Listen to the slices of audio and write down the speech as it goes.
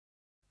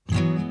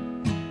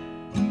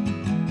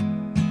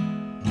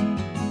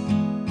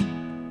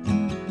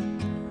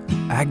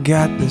I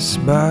got this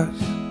buzz,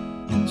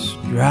 it's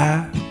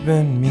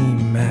driving me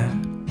mad.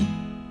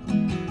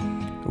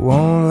 It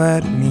won't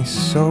let me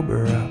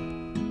sober up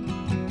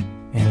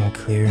and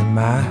clear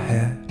my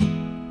head.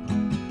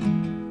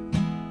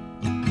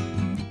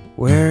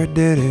 Where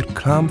did it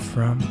come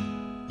from?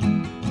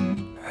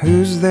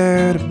 Who's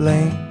there to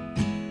blame?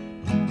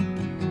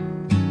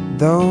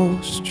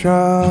 Those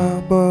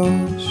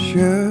troubles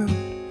should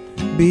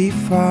be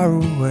far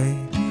away,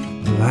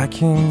 but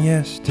like in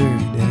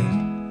yesterday,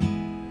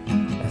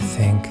 I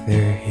think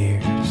they're here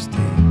to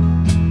stay.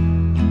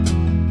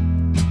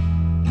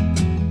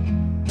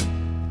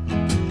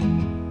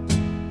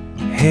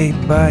 Hey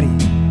buddy,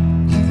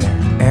 is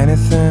there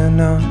anything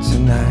on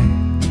tonight?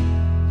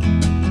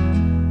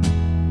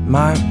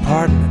 My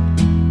apartment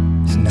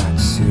is not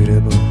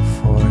suitable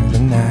for the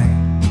night.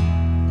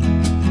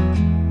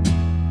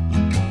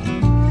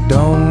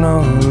 Don't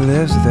know who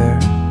lives there,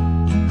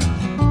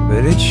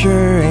 but it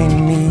sure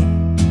ain't me.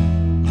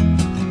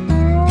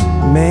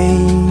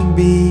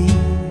 Maybe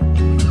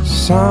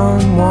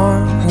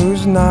someone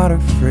who's not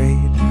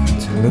afraid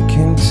to look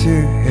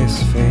into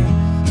his face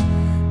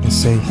and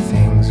say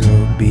things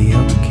will be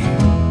okay.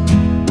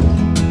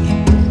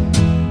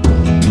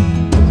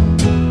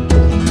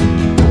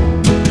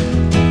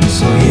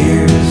 So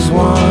here's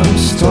one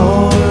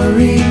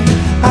story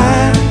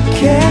I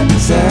can't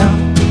tell.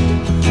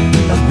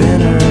 I've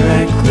been a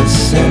reckless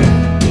sinner,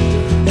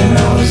 and I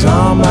was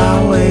on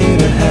my way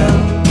to hell.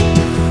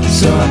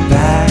 So I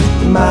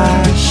packed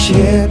my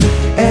shit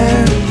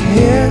and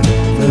hit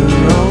the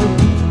road.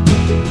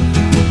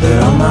 But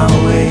on my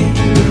way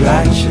to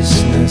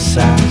righteousness, I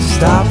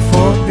stopped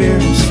for beer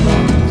and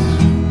smokes.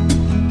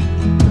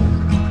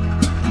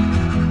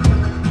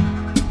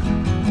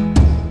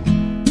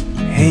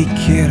 Hey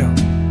kiddo,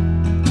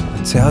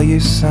 I'll tell you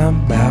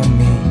something about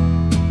me.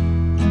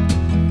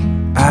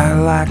 I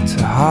like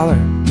to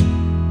holler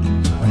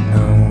when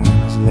no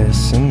one's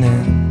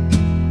listening.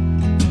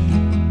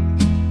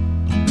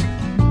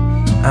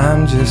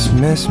 I'm just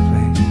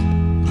misplaced,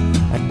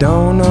 I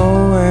don't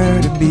know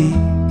where to be.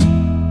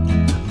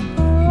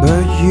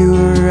 But you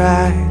were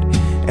right,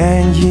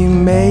 and you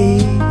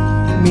made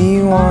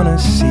me wanna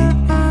see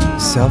the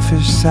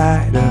selfish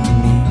side of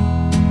me.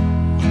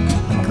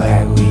 I'm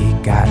glad we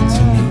got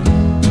to meet.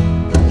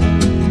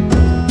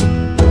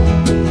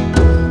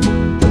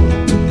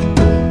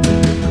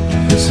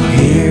 So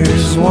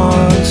here's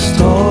one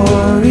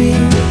story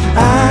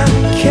I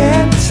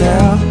can't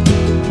tell.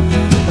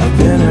 I've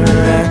been a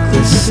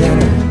reckless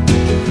sinner,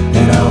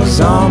 and I was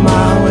on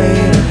my way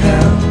to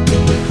hell.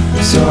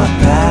 So I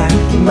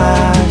packed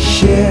my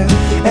shit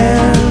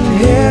and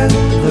hit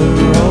the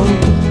road.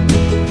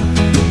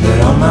 But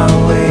on my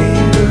way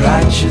to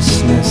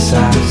righteousness,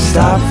 I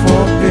stopped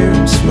for beer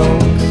and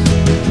smokes.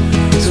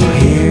 So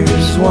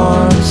here's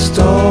one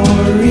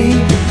story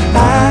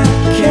I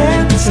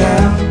can't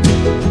tell.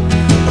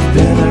 I've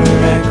been a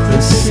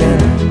reckless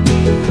sinner,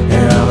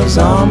 and I was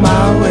on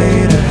my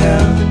way to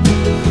hell.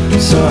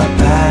 So I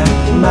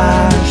packed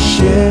my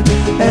shit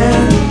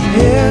and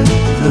hit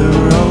the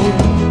road.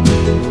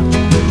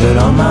 But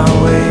on my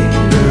way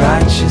to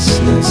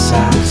righteousness,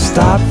 I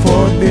stopped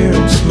for beer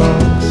and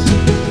smokes.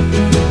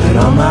 But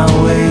on my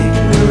way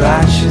to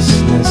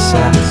righteousness,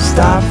 I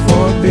stopped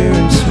for beer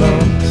and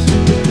smokes.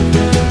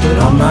 But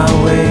on my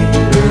way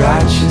to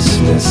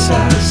righteousness,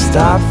 I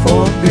stopped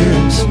for beer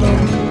and smokes.